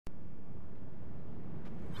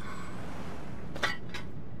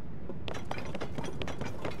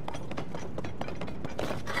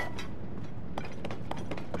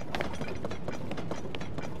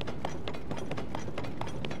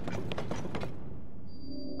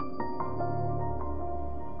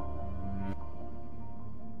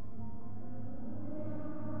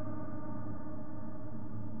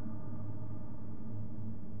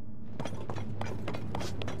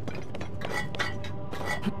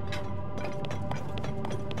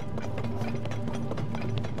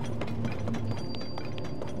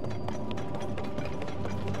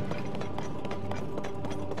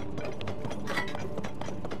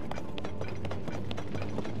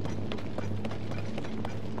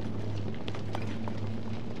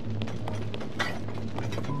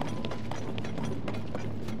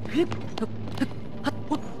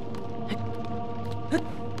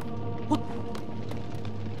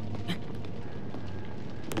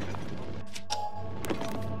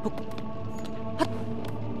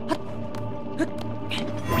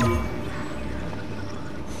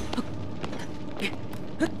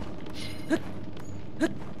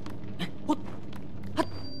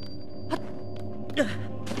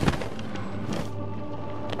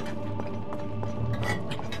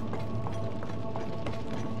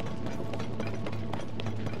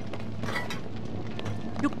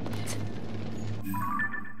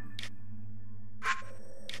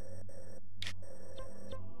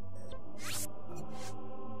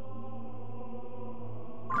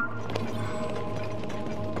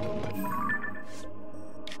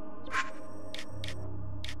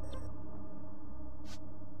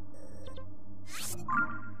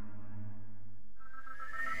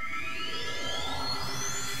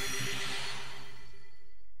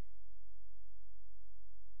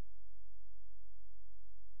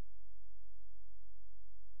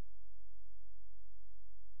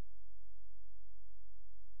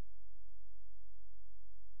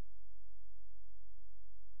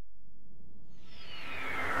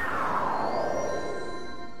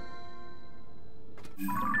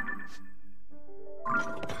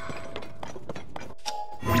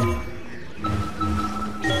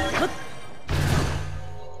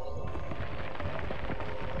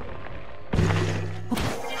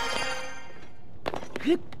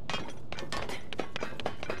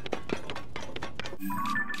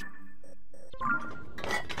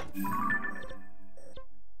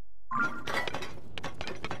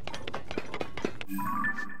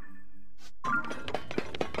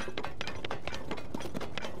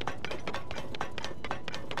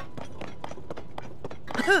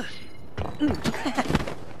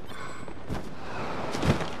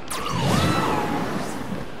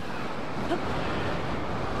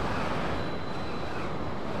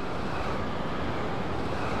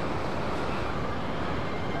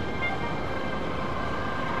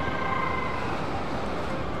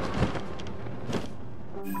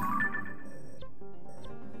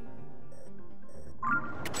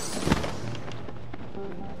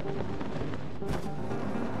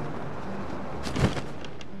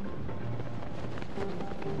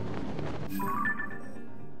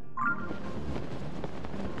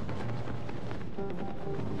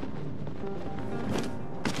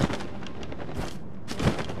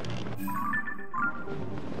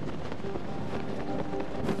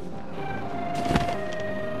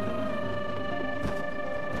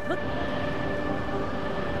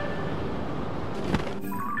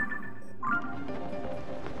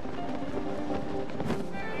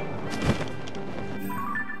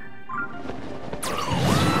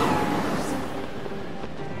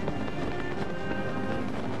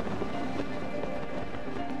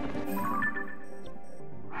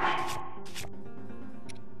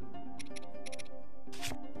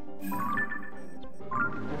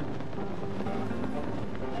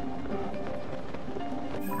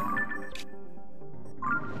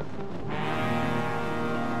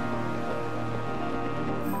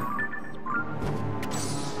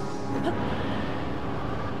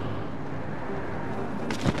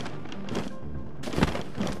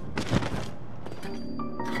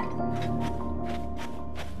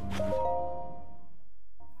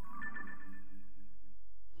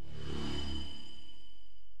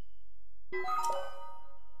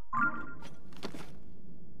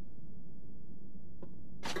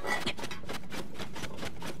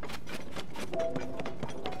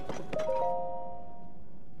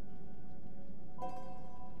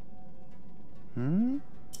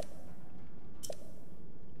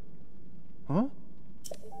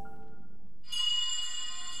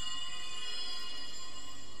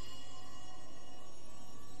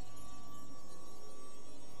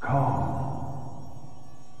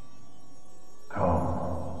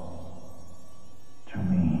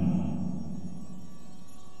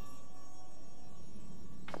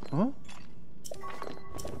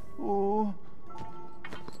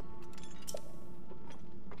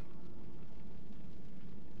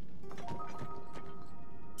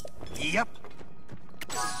Yep.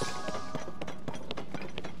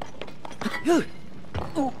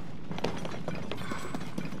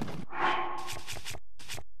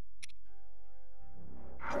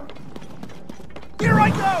 Here I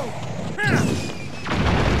go!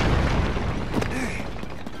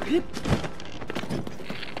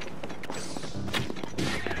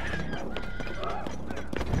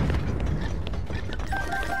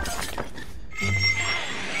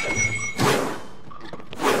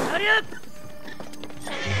 Hurry up!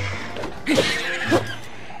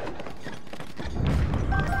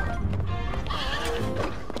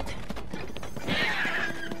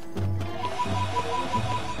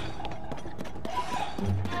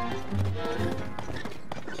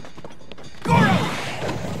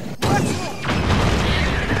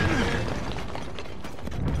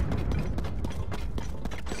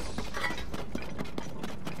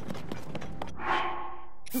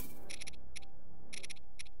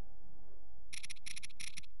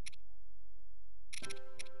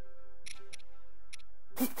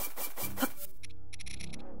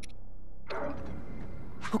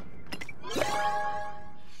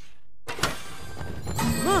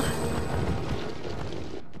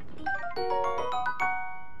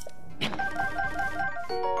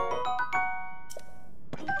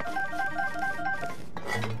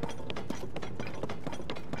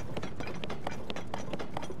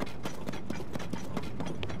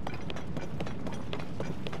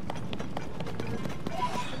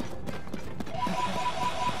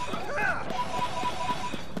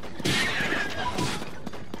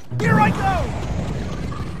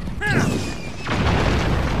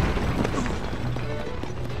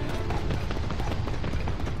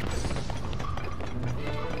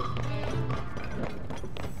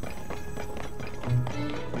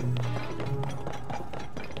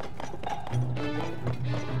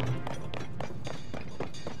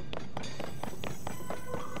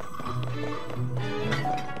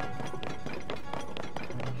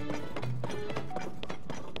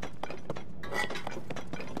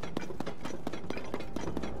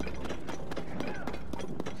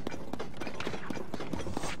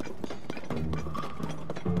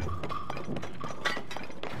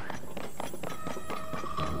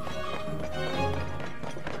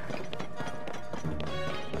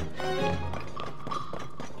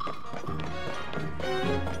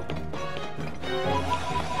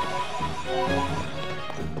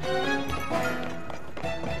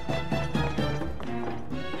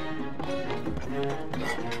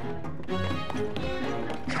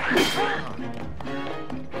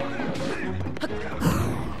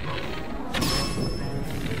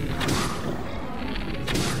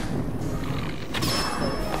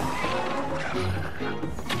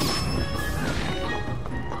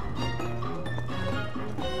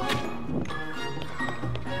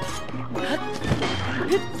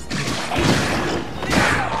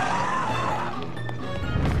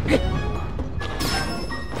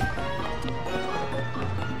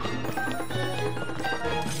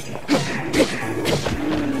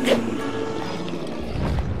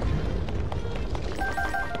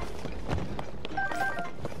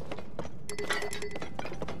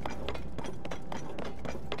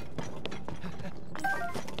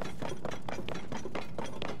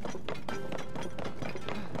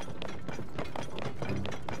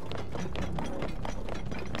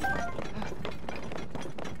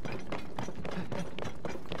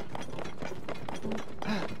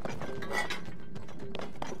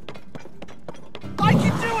 I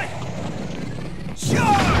can do it!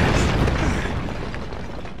 Charge!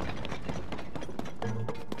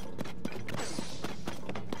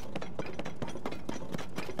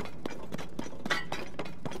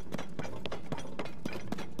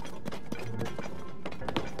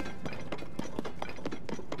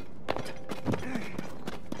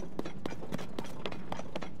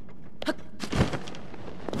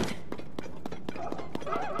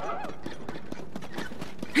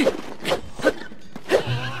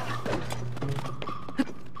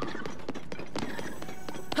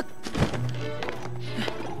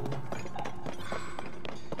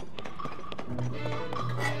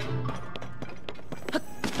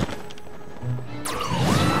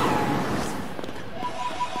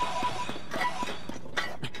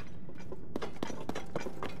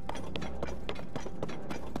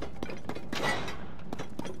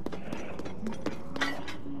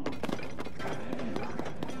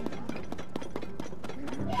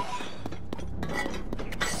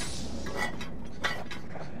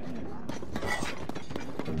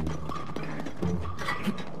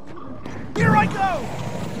 Here I go!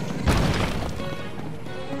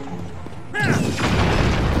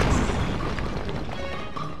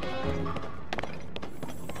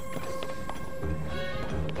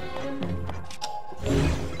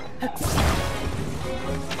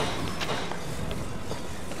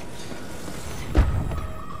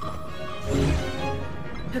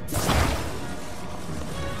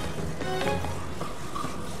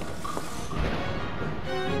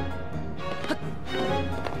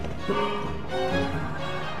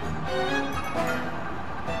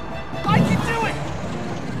 I can do it!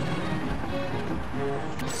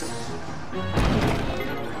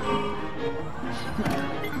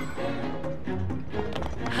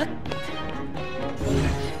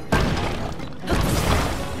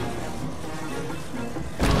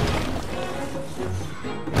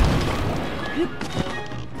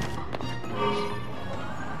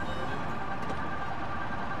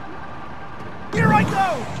 Here I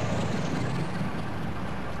go!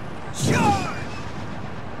 Charge!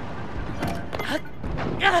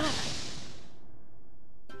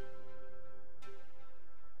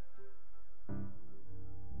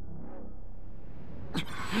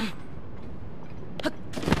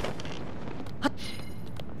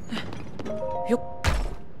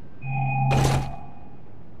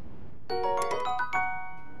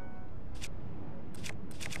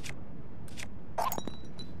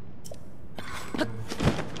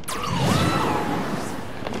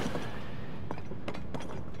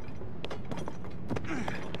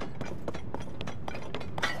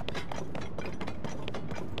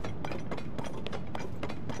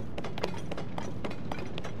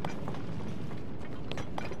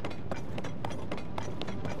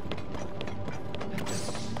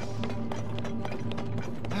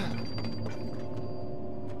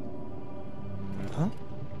 Huh?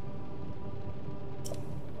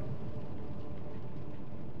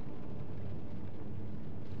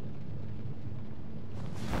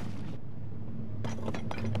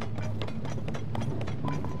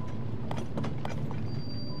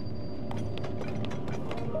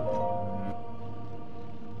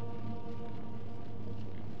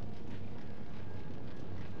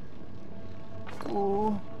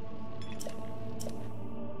 Oh.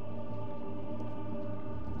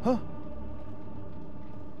 Huh?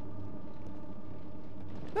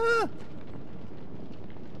 Ah!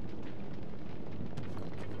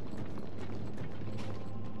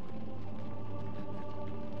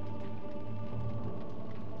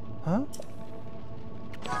 Huh?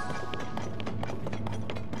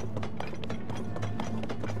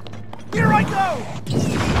 Here I go!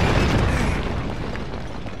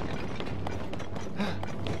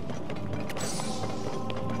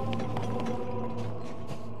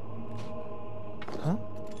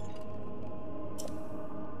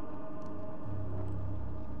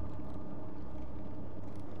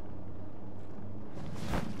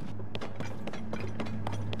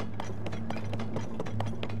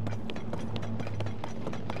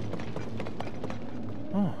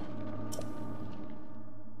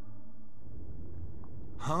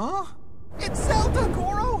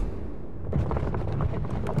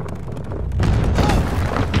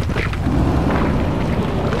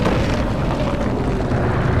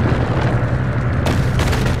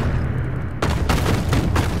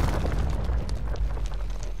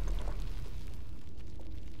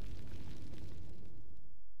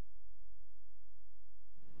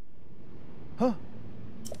 Huh?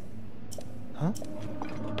 Huh?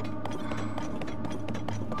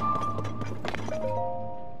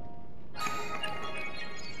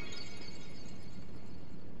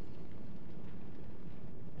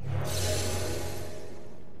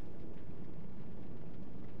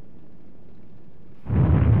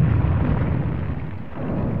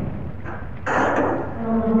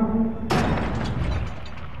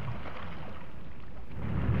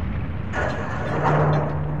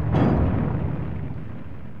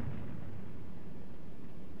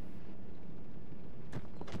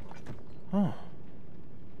 Huh.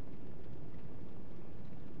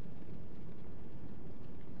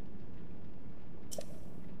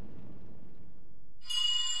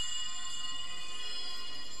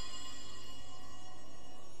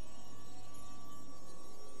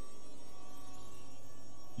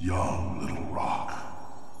 Young little rock.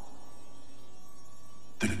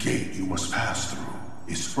 The gate you must pass through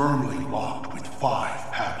is firmly locked with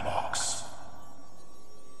 5 padlocks.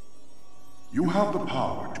 You have the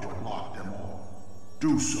power to unlock them all.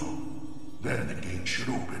 Do so, then the gate should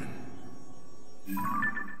open.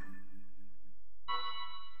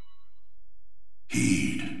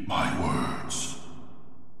 Heed my words.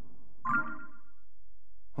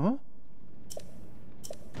 Huh?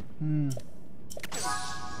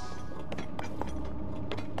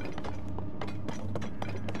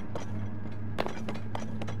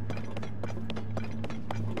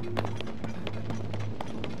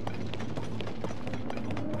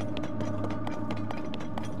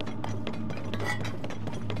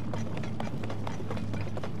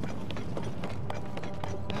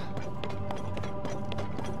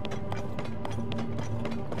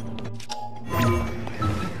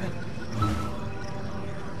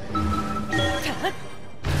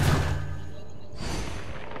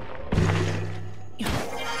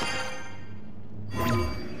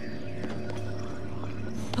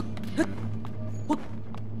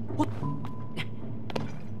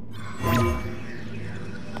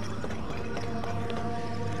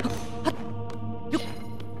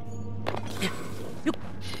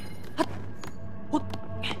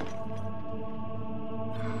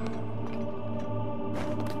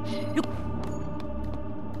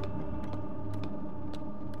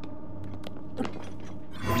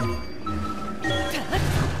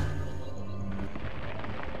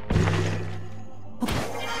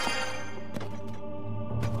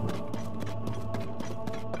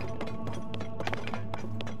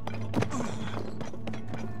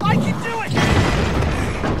 I can do it!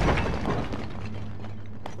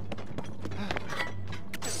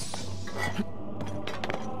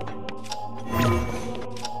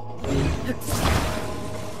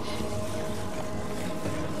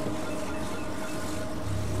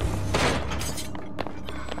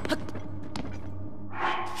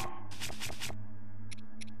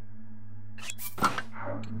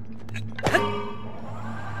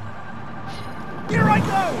 Here I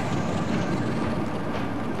go!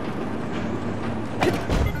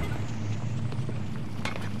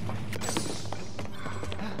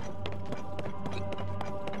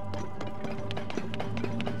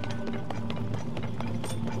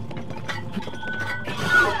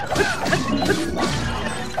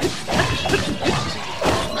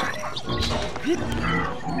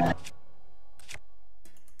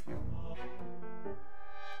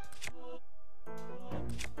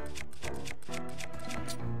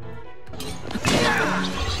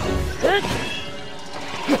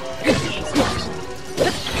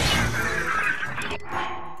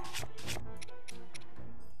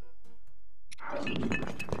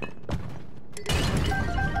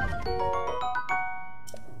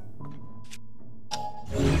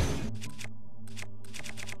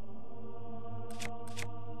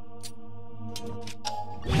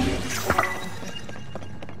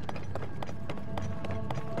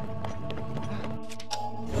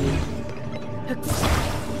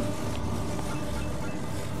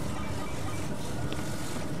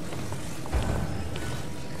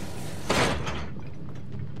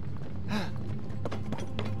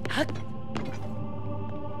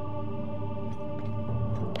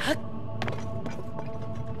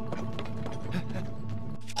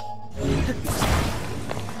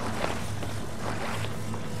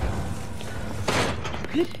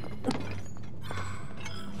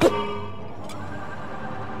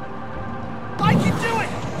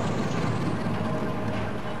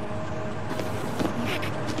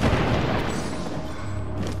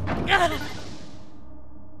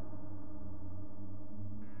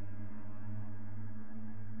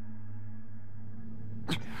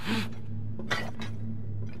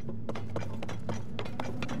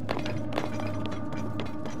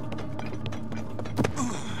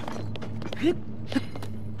 Here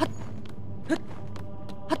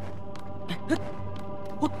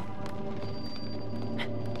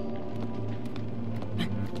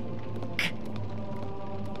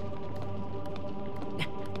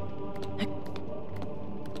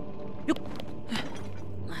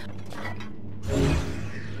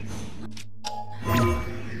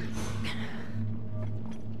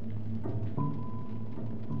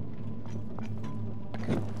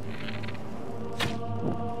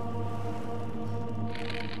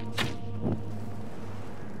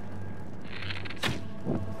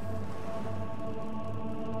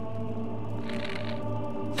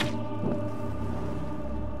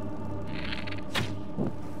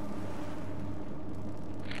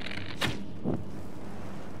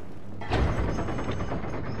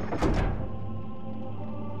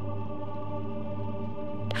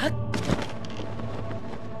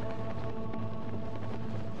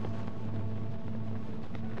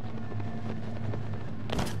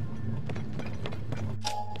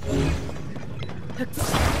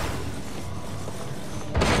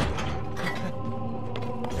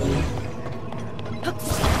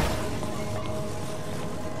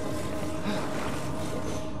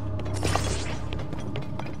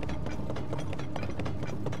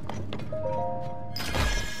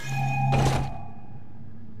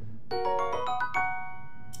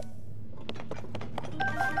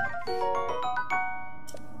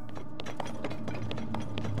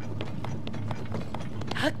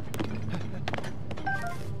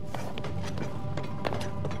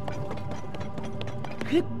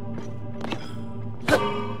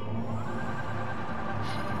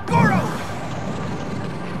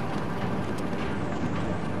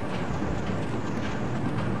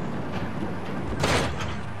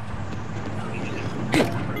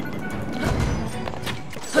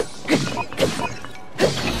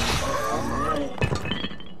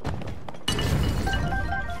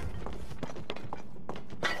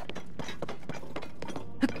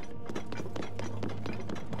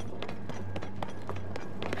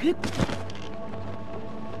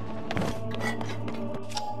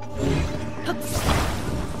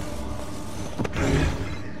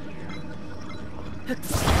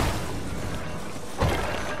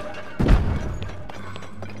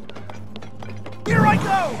I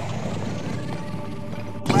go!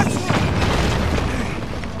 Let's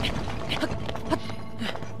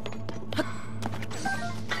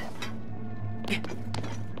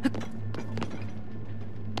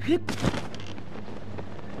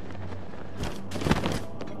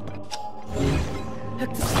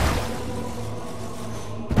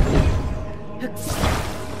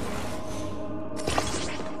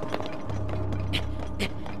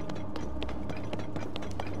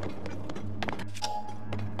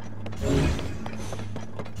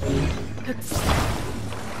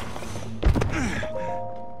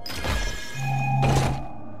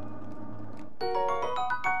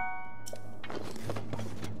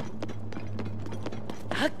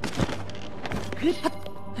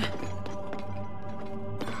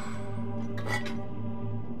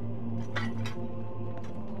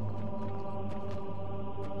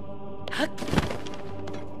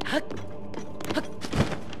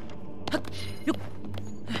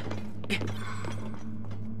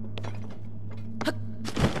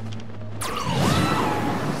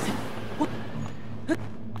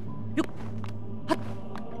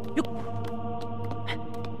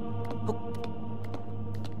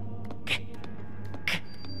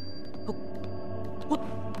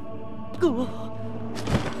move!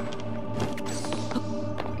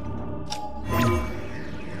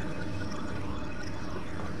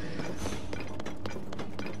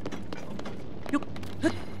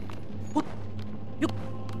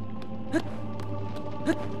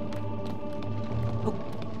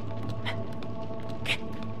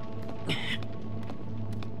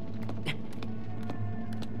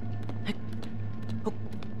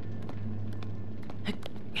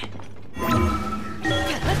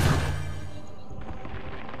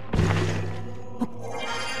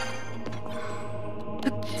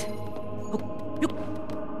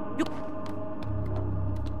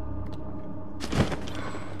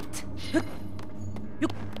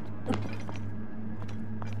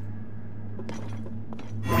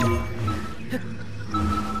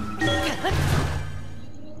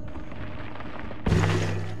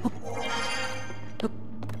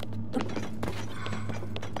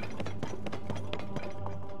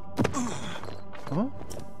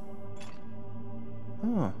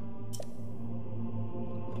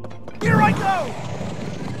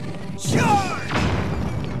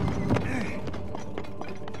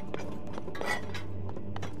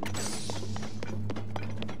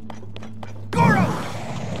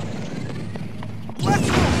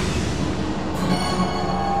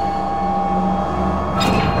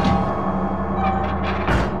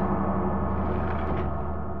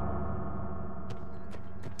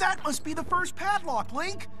 must be the first padlock,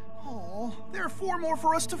 Link. Oh, there are 4 more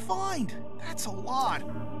for us to find. That's a lot.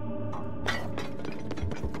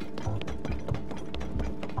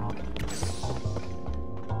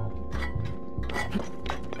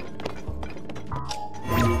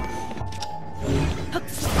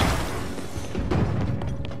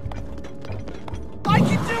 I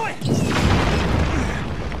can do it!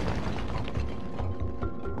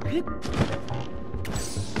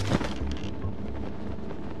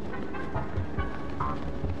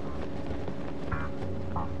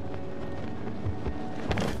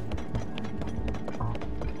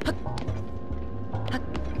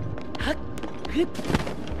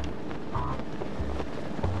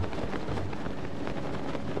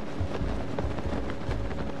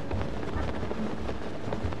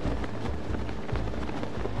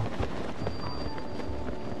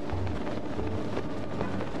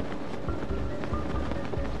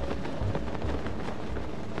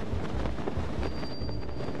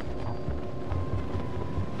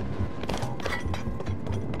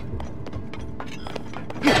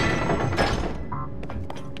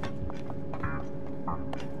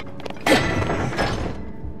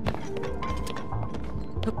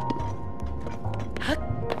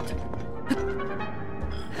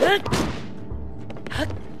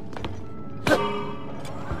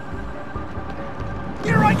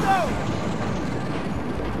 Here I go!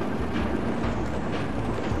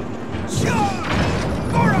 Sure!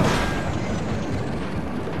 Goro!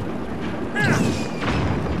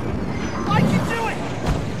 I can do it!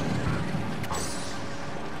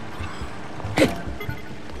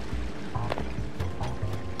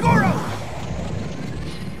 Goro!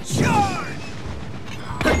 Sure!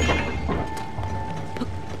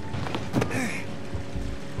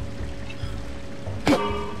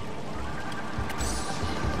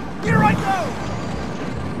 Here I go!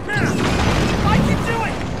 I can do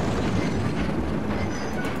it!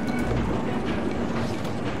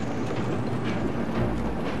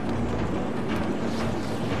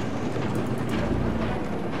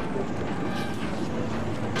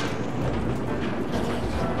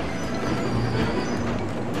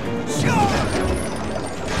 Sure!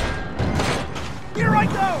 Here I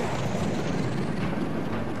go!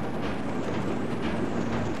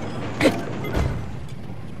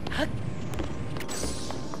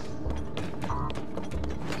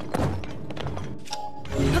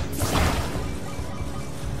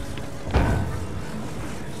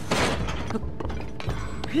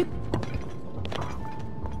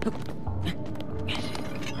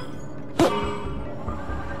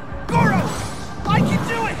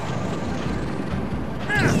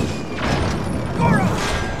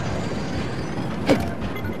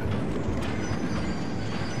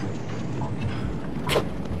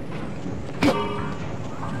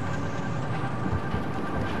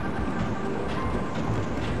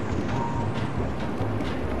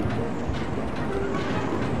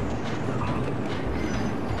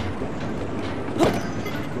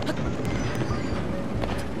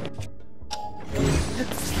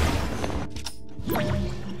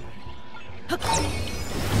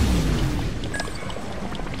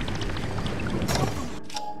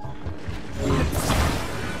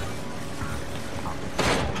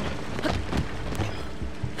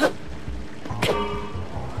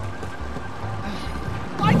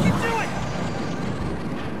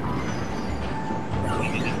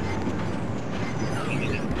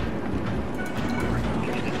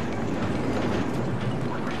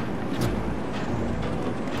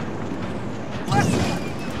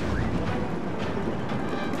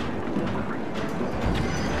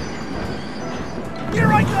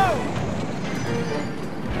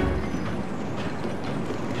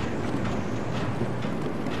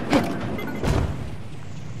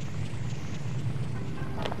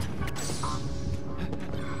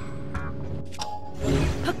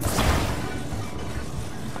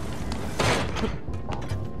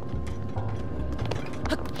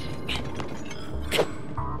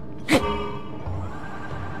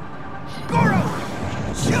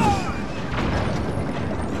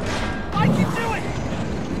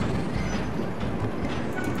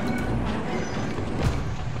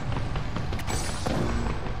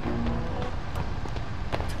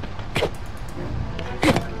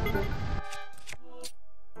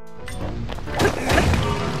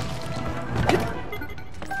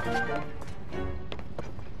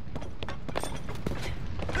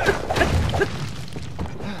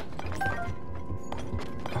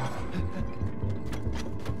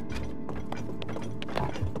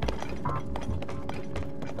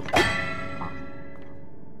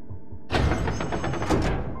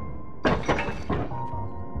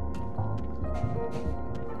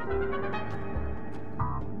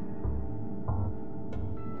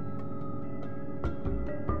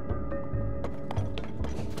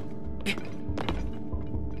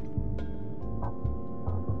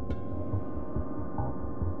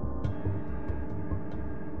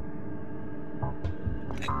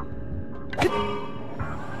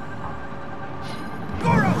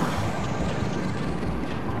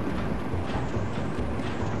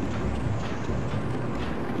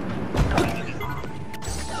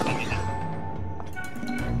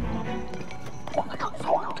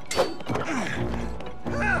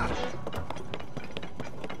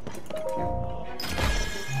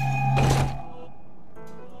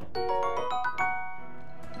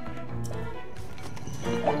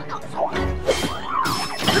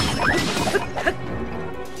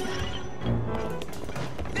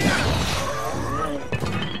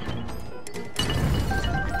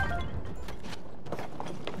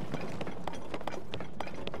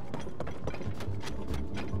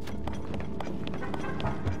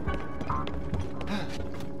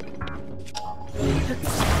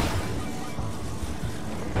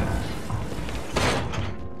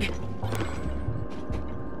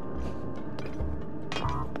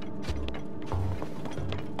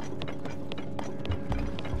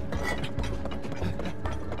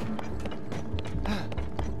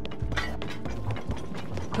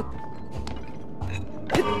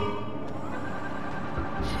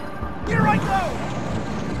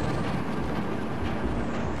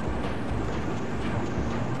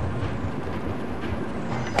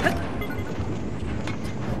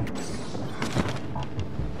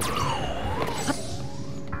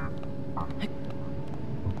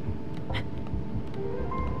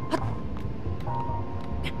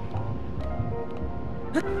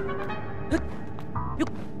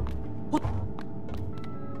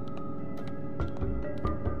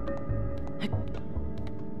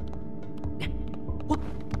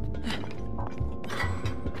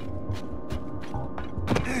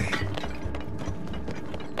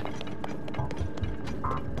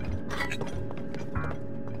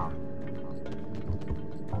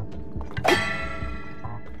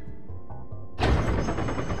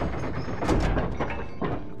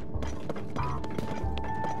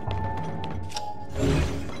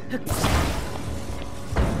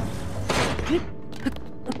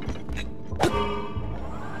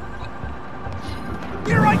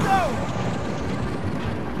 Here I go!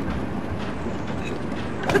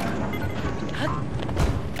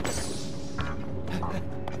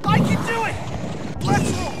 I can do it!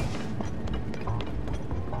 Let's roll!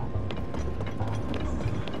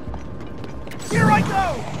 Here I go!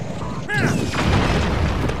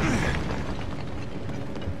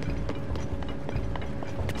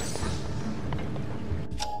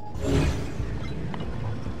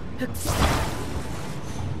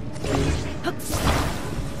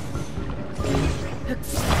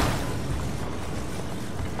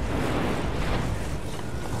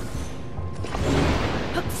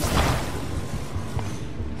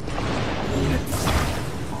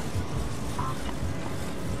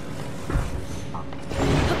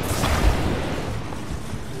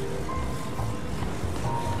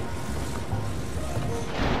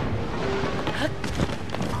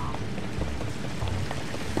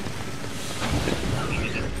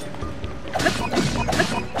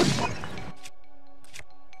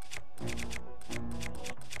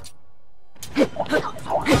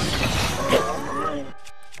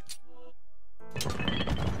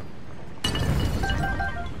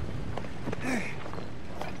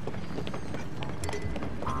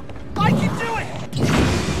 I can do it!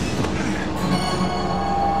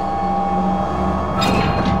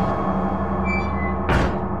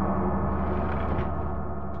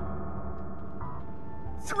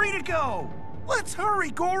 3 to go! Let's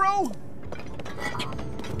hurry, Goro!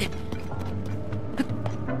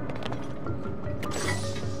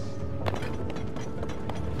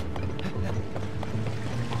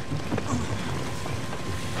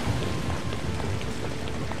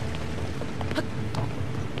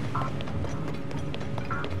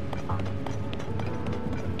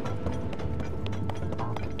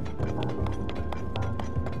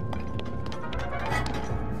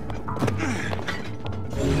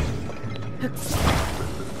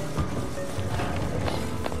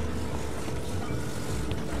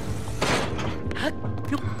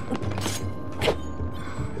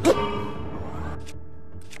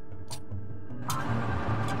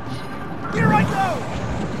 Here I go!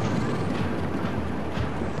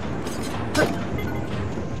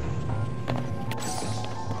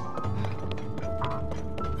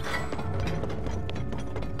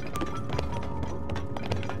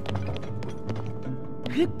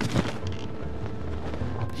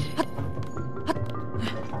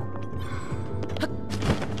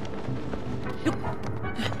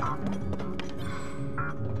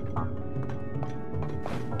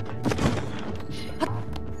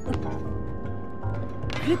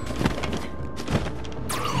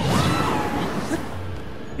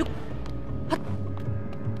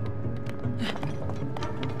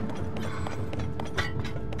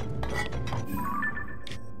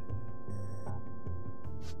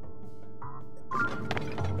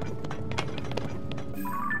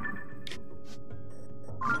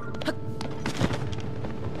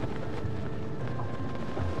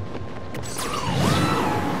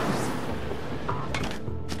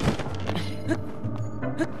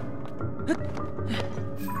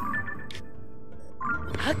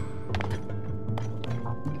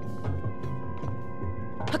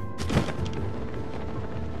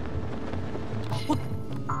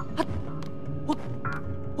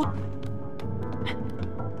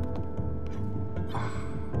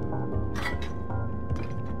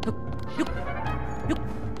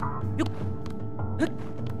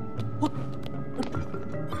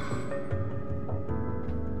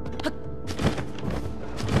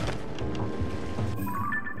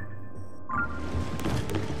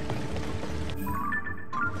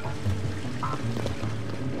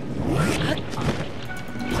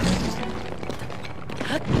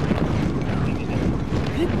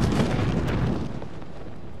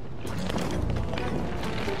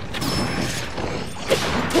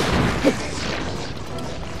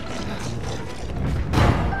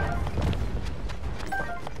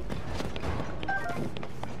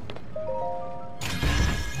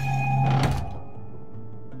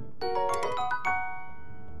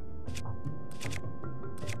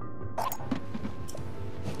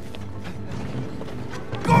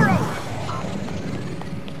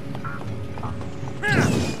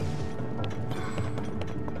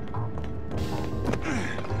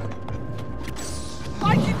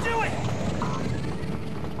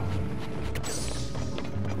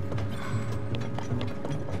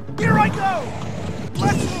 Here I go!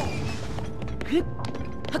 Let's roll!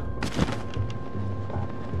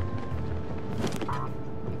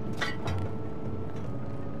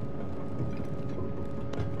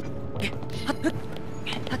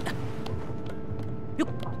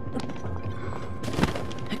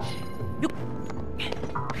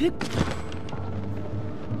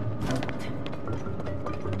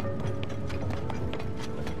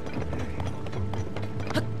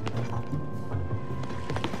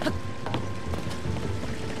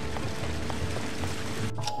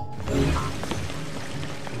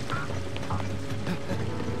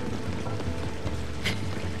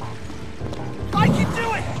 I can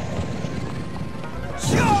do it!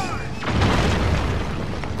 Charge!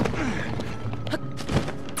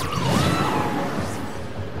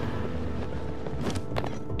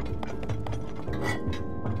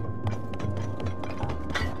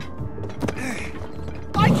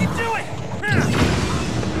 I can do it!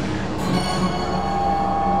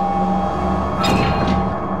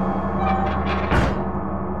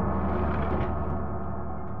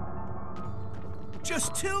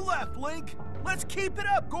 Just 2 left, Link. Let's keep it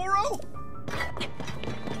up, Goro.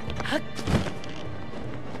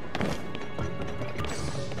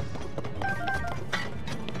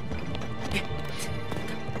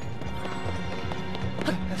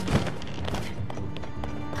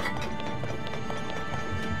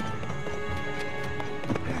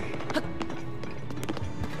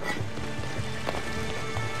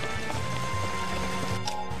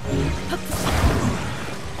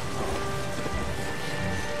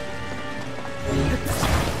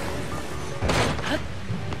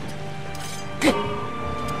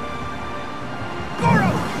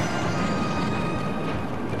 Goro!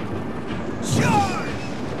 Charge!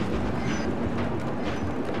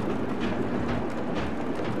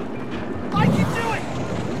 I can do it!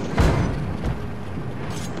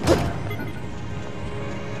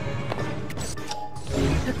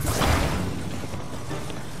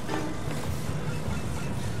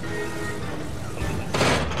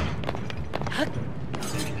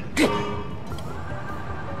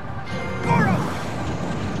 Goro!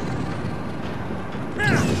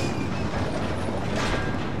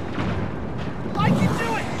 I can do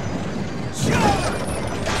it! Charge!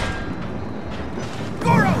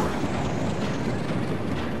 Goro!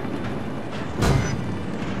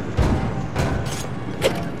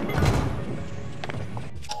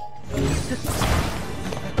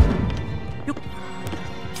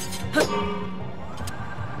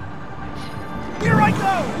 Here I go!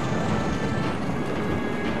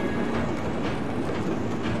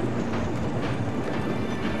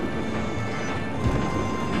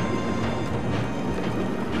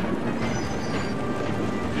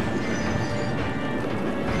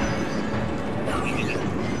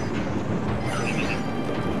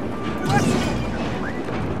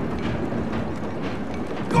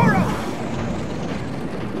 Goro!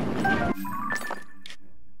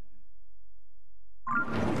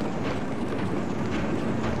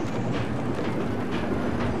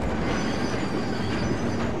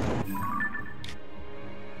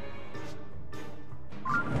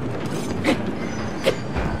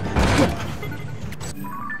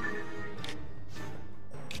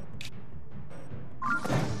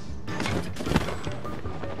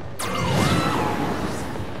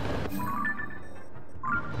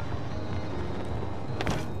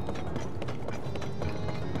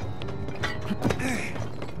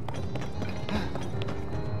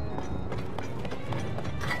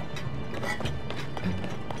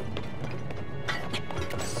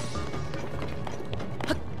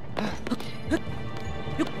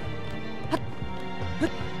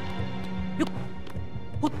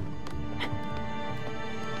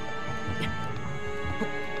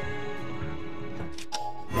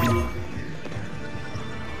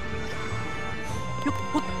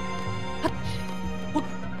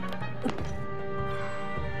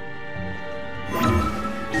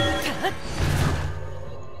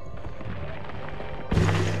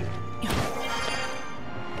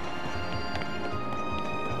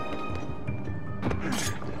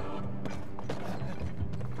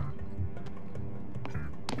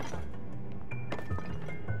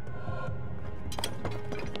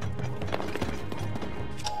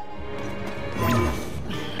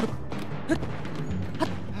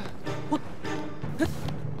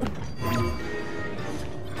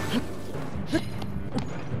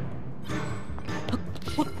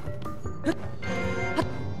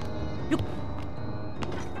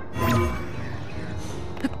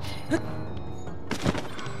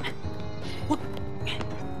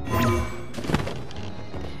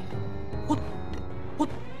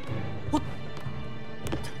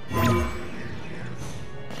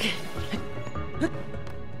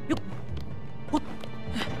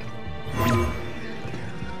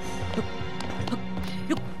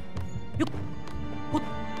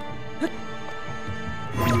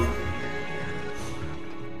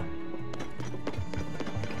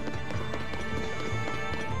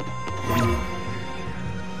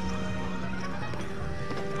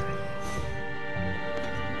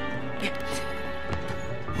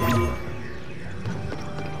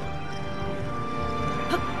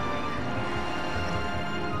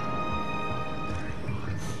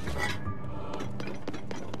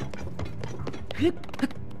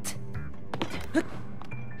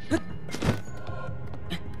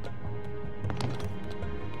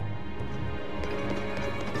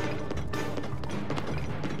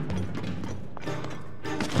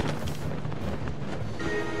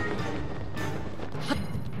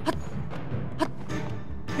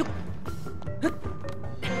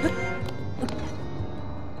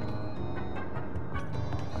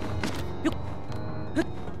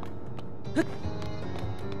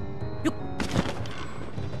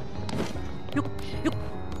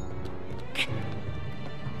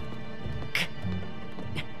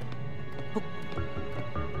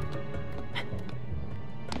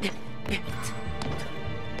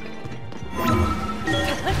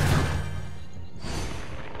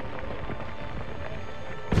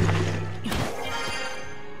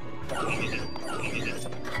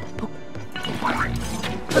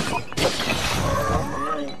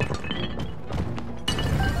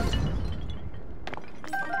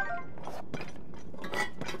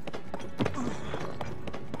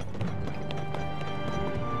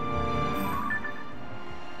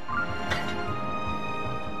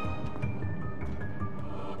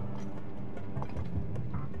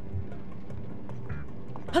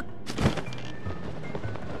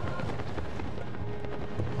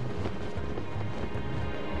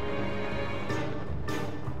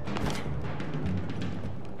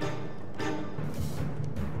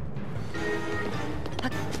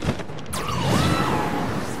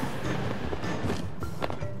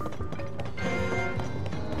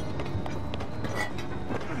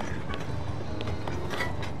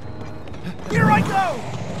 Here I go!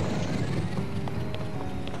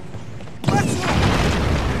 Let's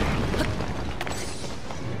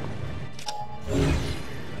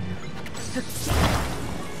roll!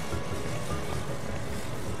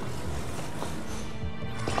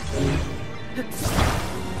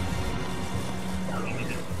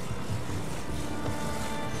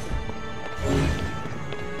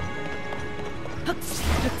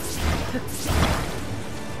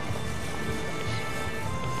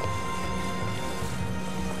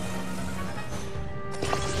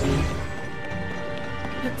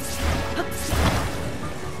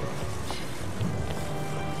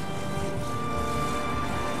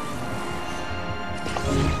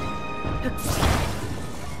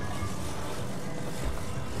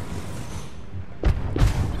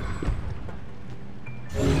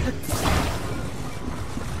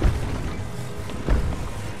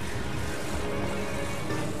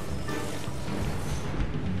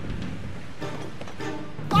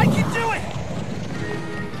 I can do it!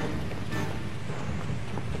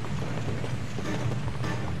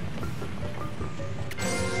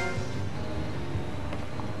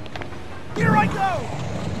 Here I go!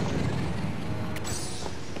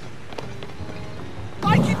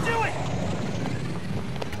 I can do it!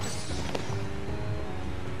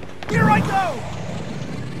 Here I go!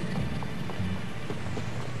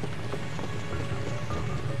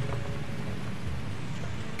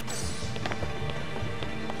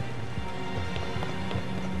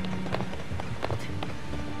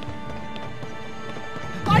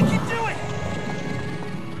 I can do it!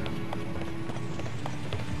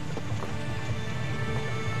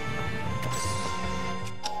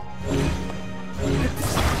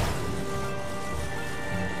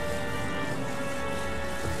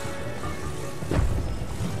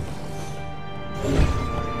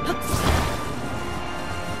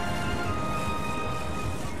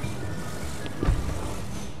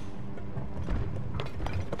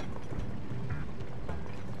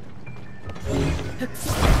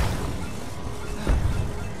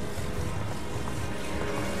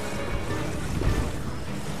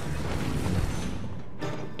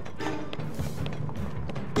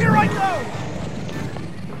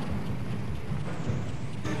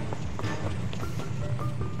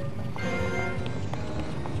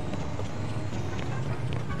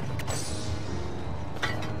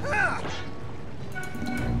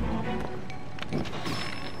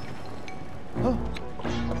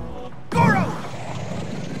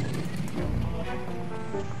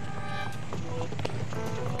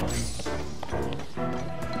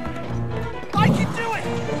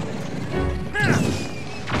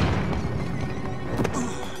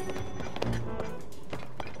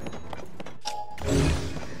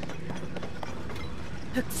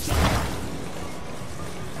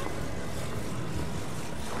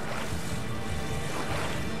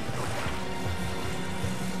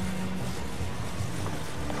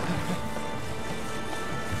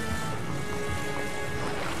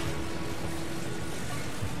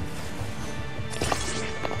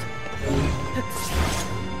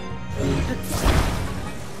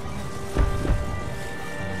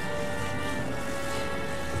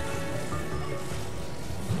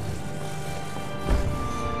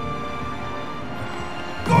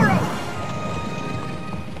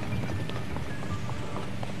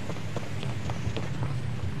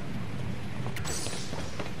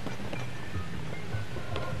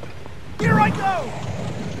 Here I go!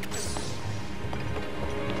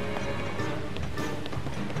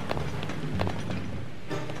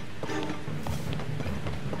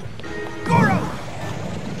 Goro!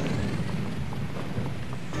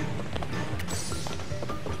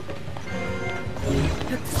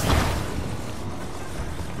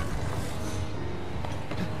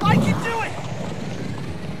 I can do it!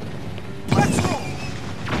 Let's roll!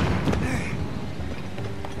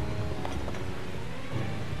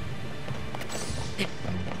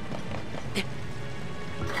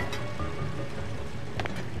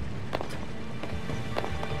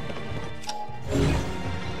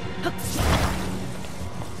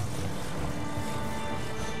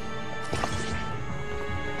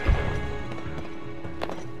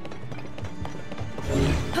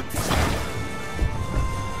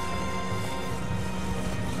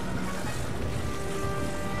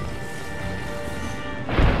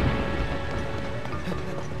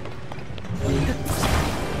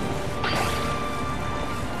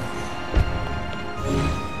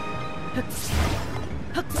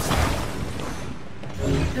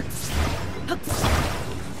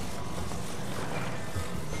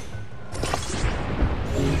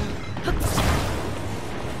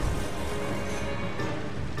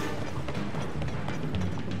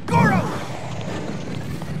 Goro!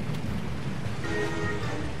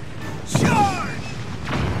 Charge!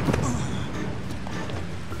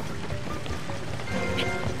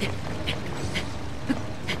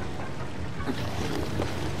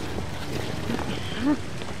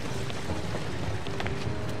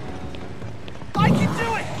 I can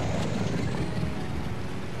do it!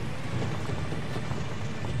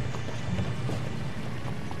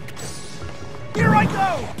 Here I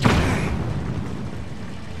go!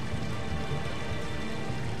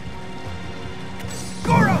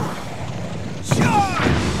 Goro!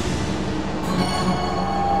 Charge!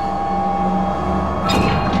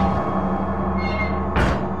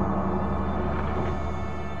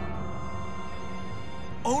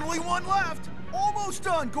 Only one left! Almost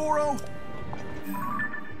done, Goro!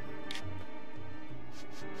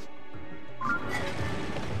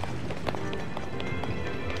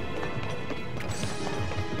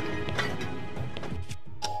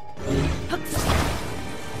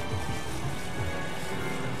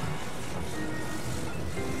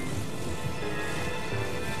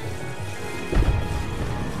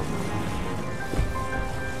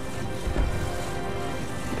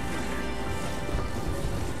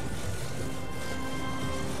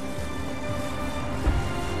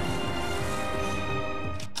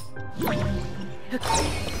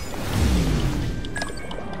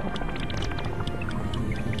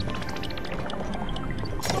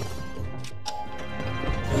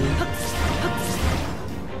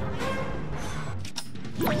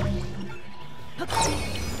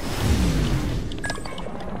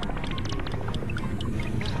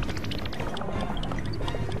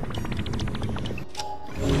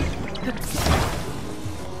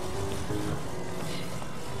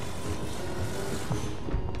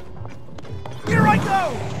 Here I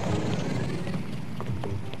go!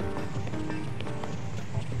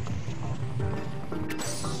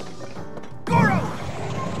 Goro!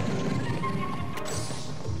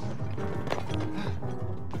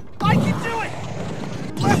 I can do it!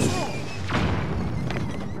 Let's roll!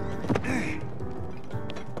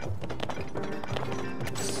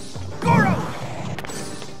 Goro!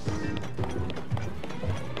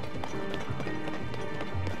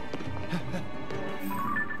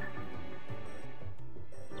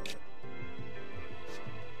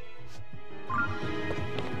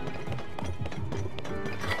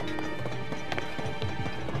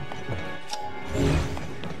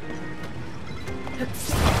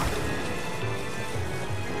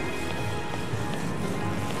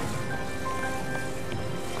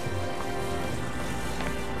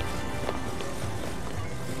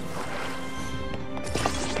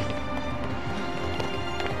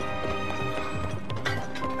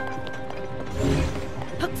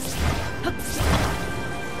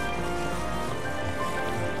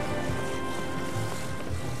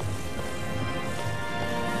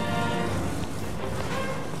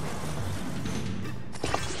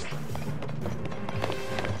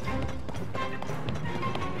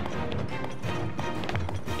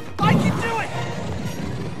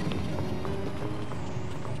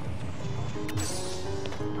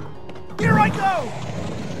 go!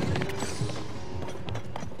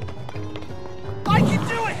 I can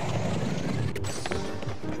do it!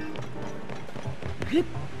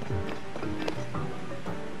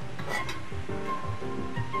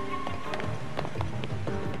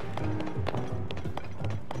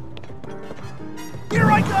 Here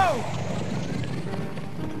I go!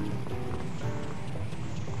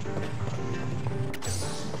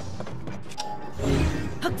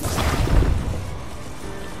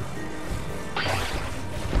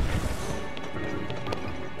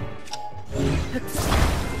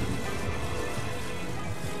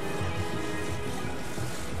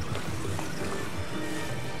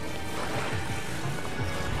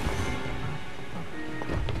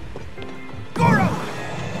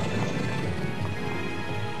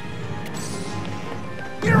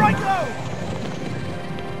 Here I go!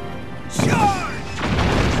 Charge!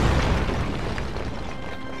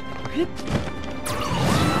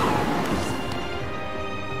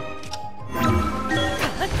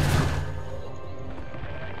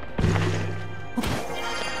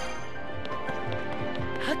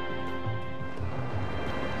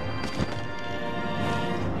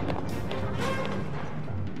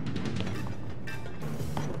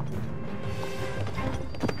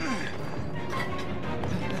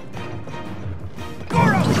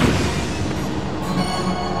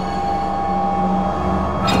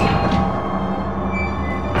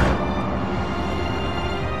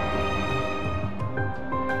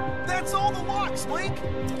 That's all the locks, Link!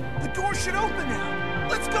 The door should open now!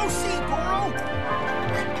 Let's go see, Goro!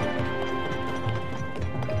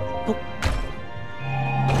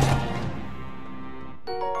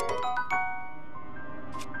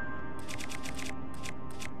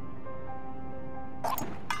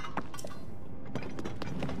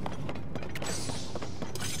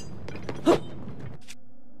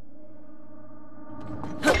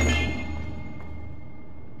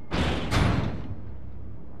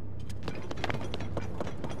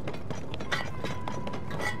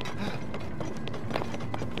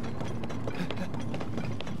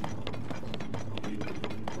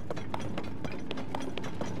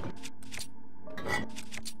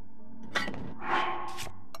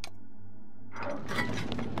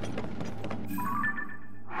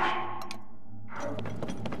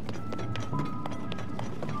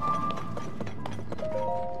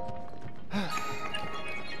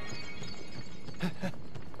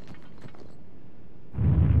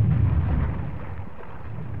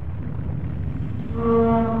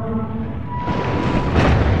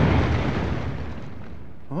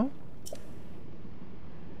 Huh?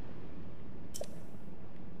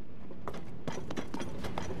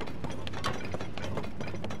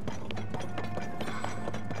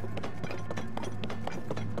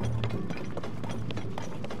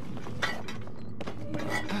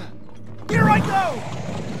 Here I go!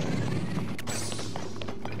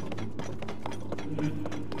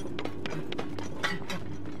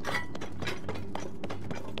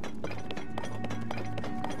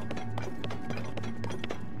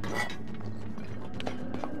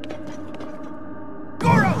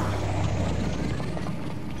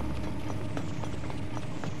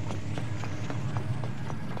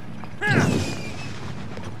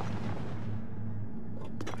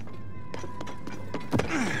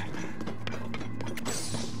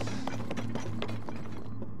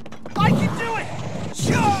 I can do it!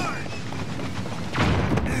 Charge!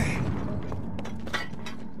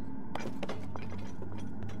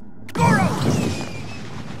 Goro!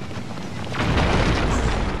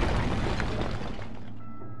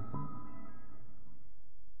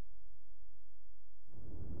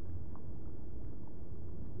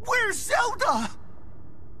 Where's Zelda?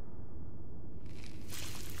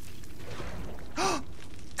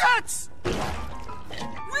 That's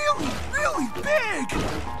really, really big!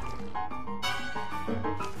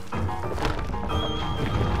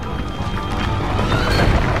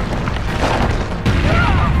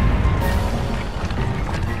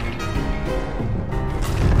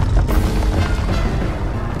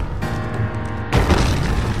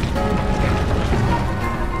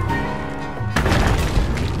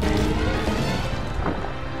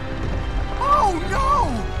 Oh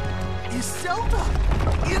no! Is Zelda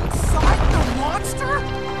inside the monster?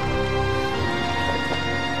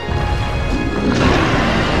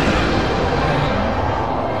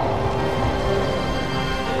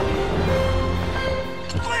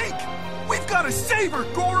 Link! We've got to save her,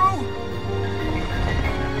 Goro!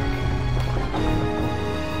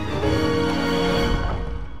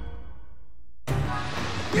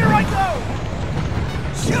 Here I go!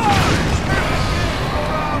 Charge!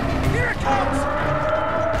 Here it comes!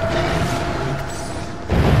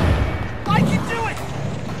 I can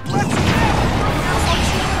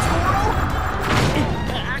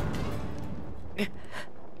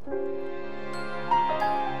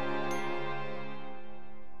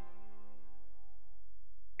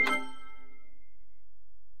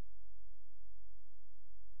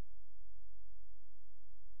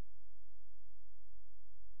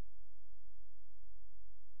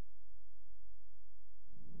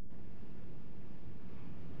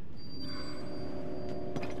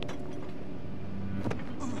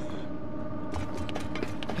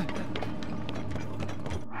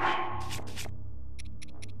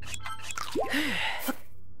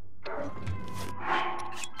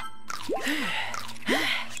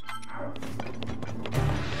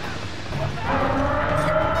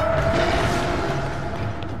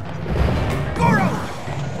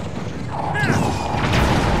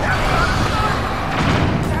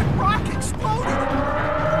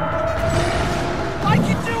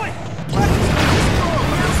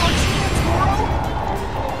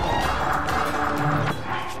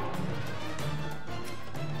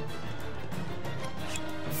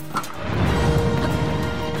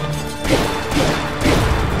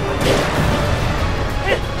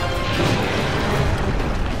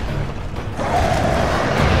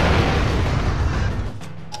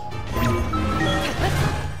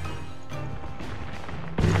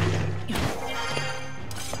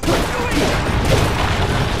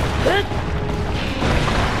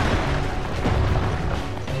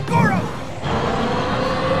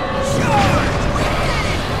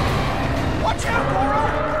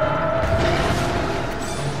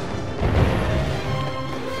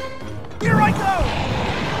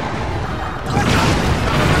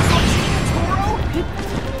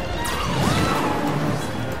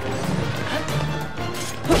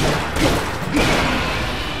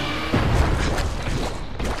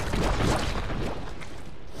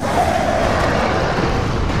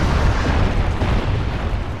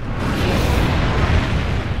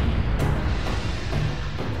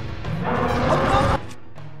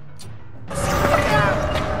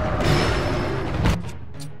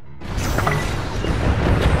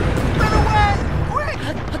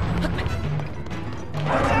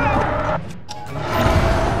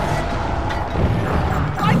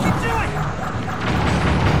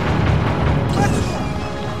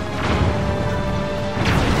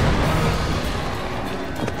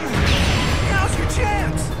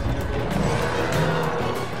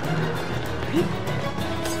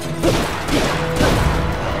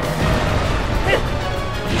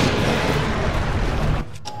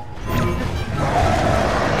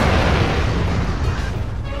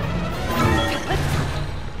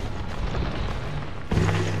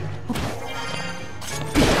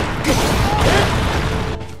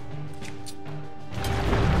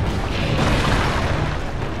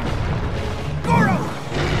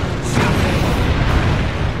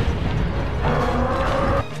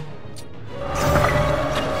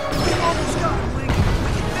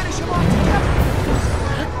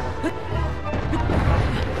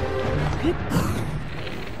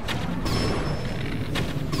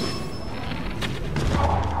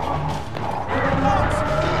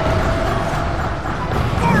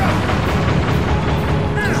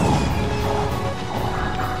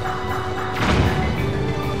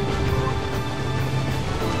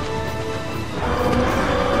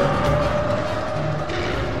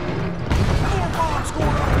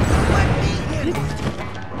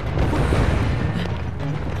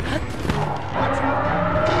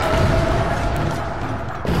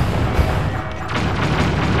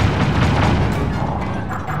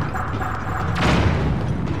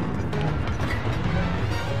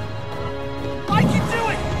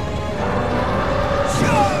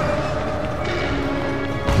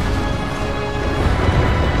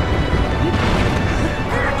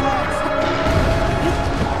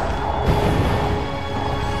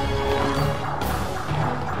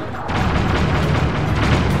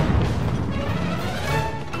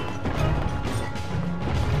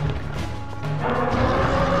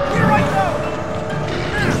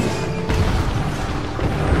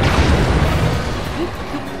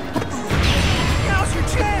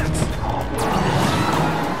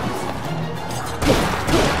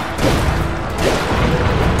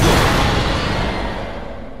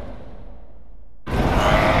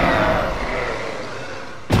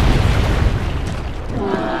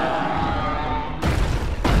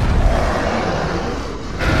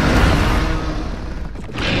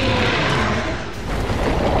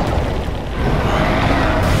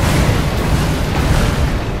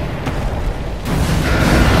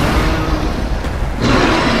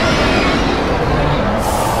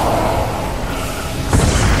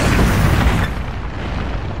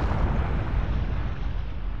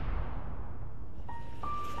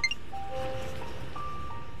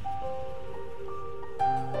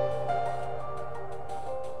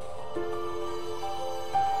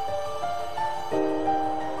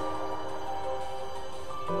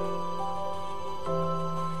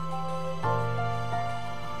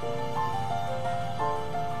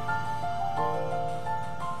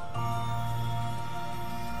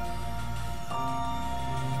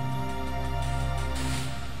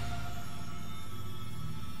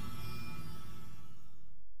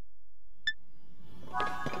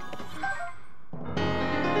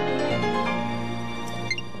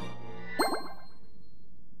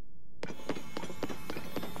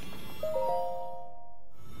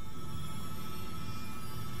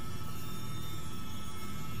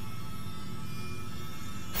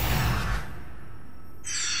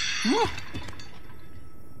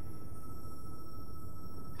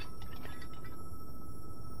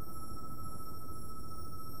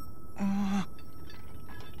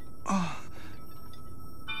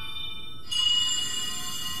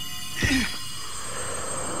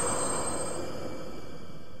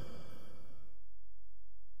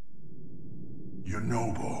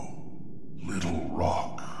Yunobo, Little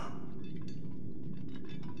Rock.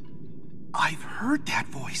 I've heard that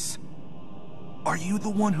voice. Are you the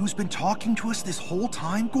one who's been talking to us this whole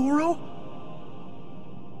time, Goro?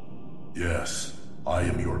 Yes, I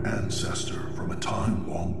am your ancestor from a time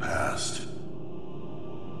long past.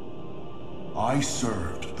 I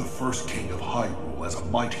served the first king of Hyrule as a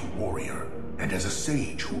mighty warrior, and as a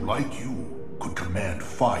sage who, like you, could command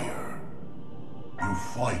fire. You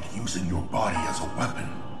fight using your body as a weapon.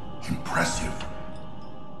 Impressive.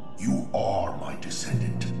 You are my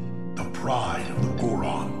descendant, the pride of the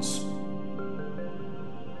Gorons.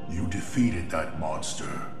 You defeated that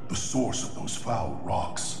monster, the source of those foul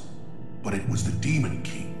rocks. But it was the Demon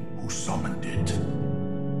King who summoned it.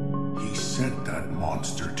 He sent that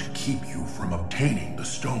monster to keep you from obtaining the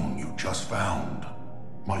stone you just found.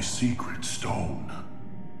 My secret stone.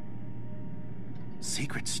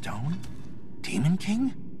 Secret stone? Demon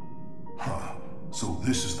King? Huh. So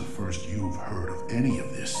this is the first you've heard of any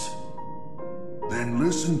of this. Then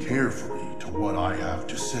listen carefully to what I have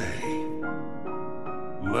to say.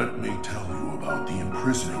 Let me tell you about the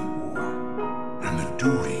imprisoning war and the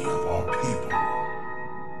duty of our people.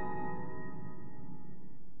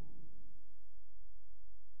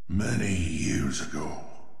 Many years ago,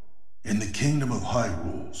 in the Kingdom of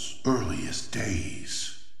Hyrule's earliest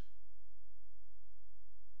days,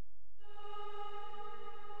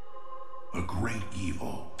 a great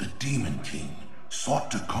evil, the Demon King,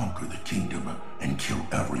 sought to conquer the kingdom and kill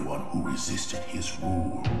everyone who resisted his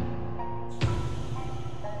rule.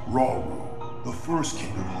 Rauru, the first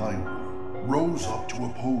king of Hyrule, rose up to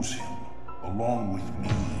oppose him, along with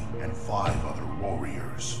me and 5 other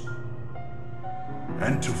warriors.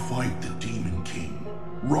 And to fight the Demon King,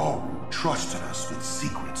 Rauru trusted us with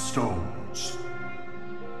secret stones.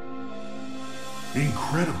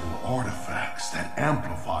 Incredible artifacts that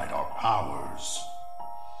amplified our powers.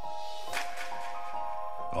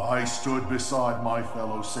 I stood beside my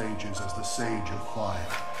fellow sages as the Sage of Fire,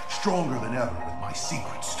 stronger than ever with my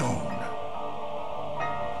secret stone.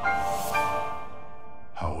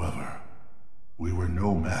 However, we were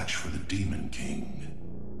no match for the Demon King.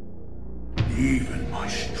 Even my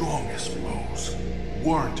strongest blows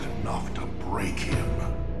weren't enough to break him.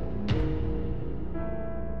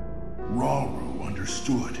 Rauru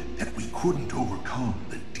understood that we couldn't overcome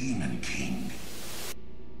the Demon King.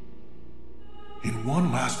 In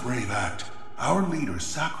one last brave act, our leader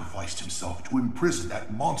sacrificed himself to imprison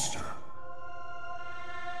that monster.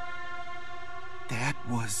 That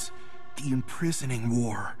was the imprisoning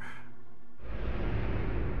war.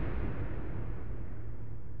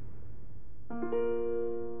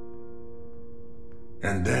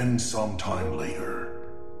 And then sometime later,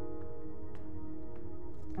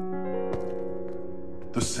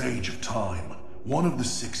 the Sage of Time, one of the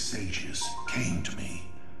 6 sages, came to me.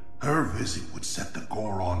 Her visit would set the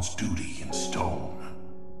Goron's duty in stone.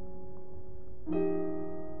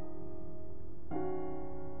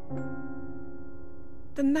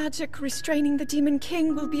 The magic restraining the Demon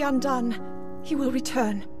King will be undone. He will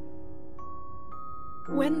return.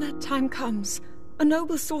 When that time comes, a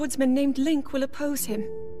noble swordsman named Link will oppose him.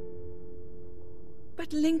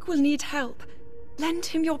 But Link will need help. Lend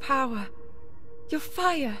him your power. Your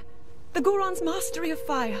fire. The Goron's mastery of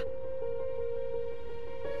fire.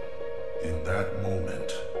 In that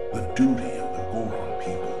moment, the duty of the Goron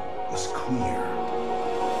people was clear.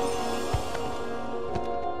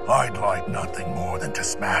 I'd like nothing more than to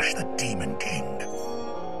smash the Demon King.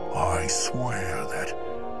 I swear that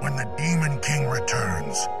when the Demon King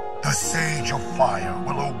returns, the Sage of Fire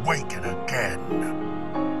will awaken again.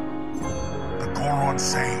 The Goron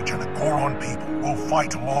Sage and the Goron people will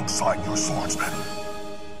fight alongside your swordsmen.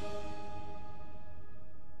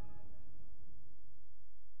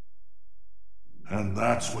 And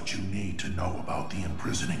that's what you need to know about the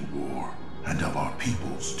imprisoning war and of our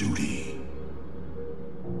people's duty.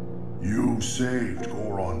 You saved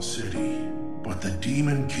Goron City, but the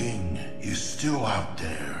Demon King is still out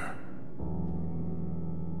there.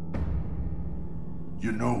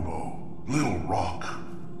 Yunobo, Little Rock,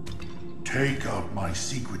 take up my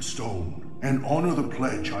secret stone and honor the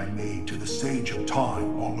pledge I made to the Sage of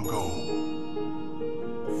Time long ago.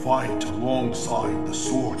 Fight alongside the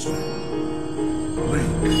swordsman.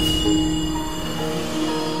 Link.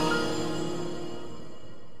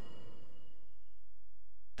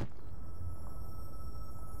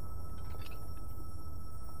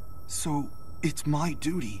 it's my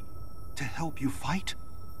duty to help you fight?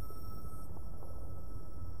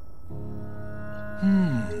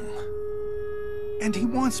 And he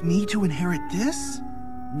wants me to inherit this?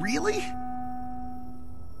 Really?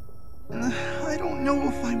 I don't know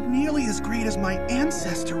if I'm nearly as great as my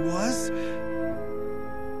ancestor was.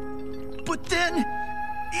 But then,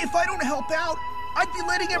 if I don't help out, I'd be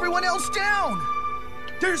letting everyone else down.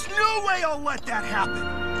 There's no way I'll let that happen.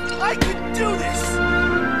 I can do this!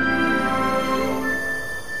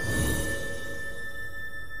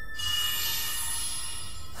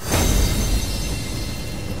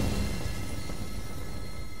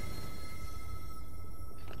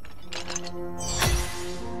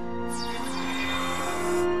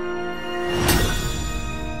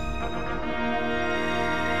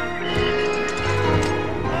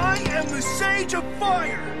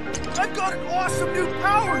 I've got an awesome new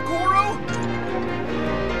power, Goro!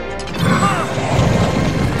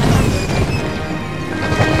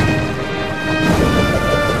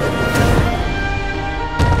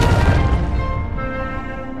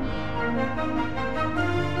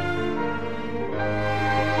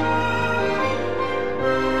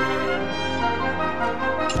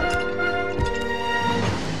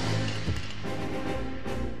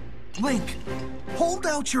 Link, hold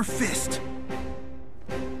out your fist.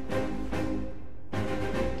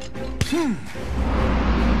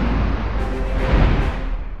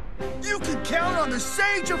 You can count on the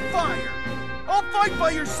Sage of Fire! I'll fight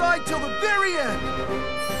by your side till the very end!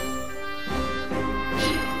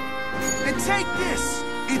 And take this!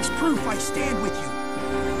 It's proof I stand with you.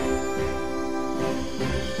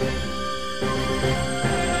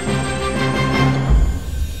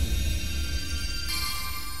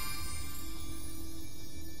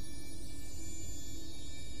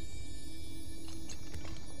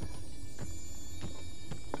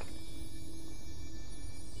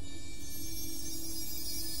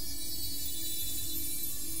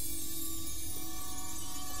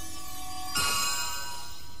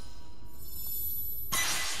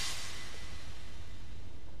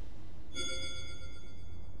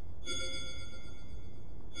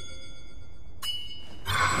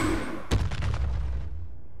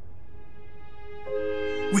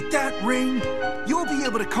 With that ring, you'll be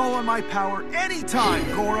able to call on my power anytime,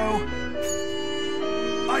 Goro.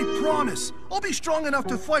 I promise, I'll be strong enough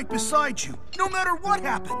to fight beside you, no matter what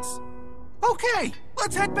happens. Okay,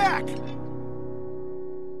 let's head back.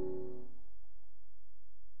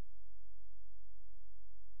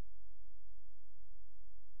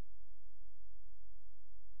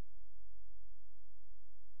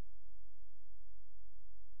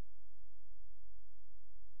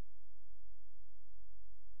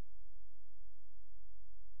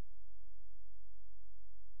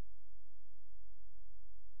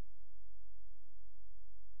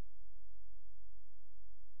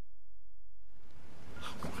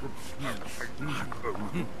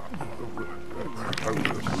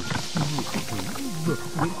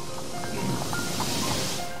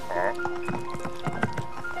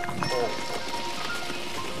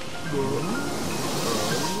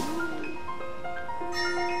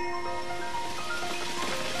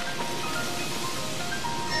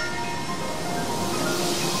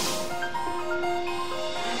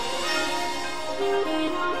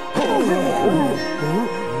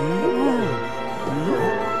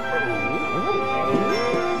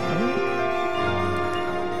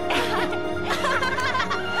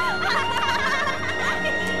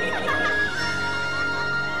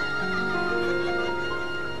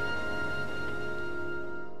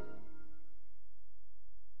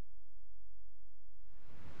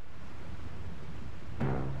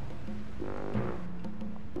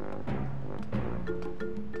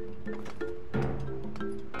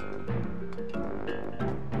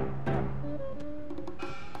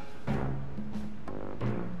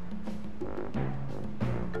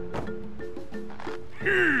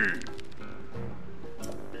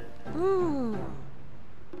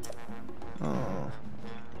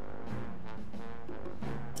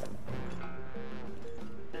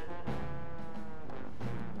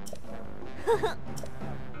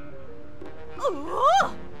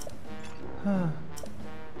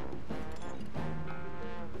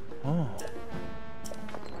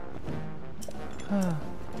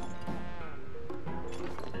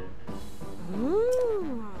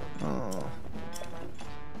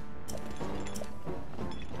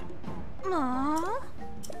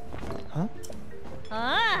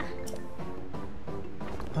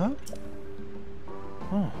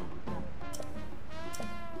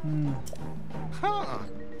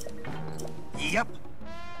 Yep.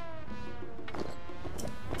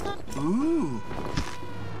 Ooh.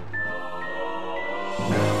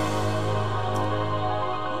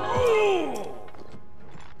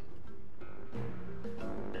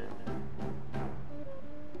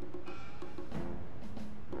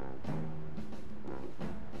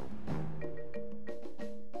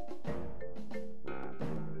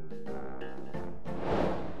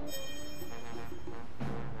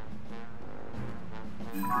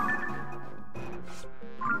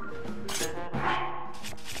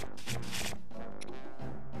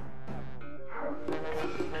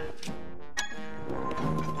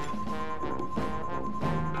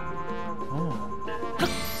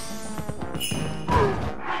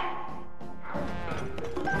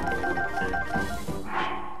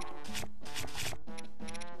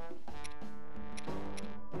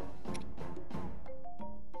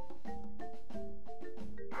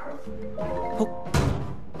 Oh.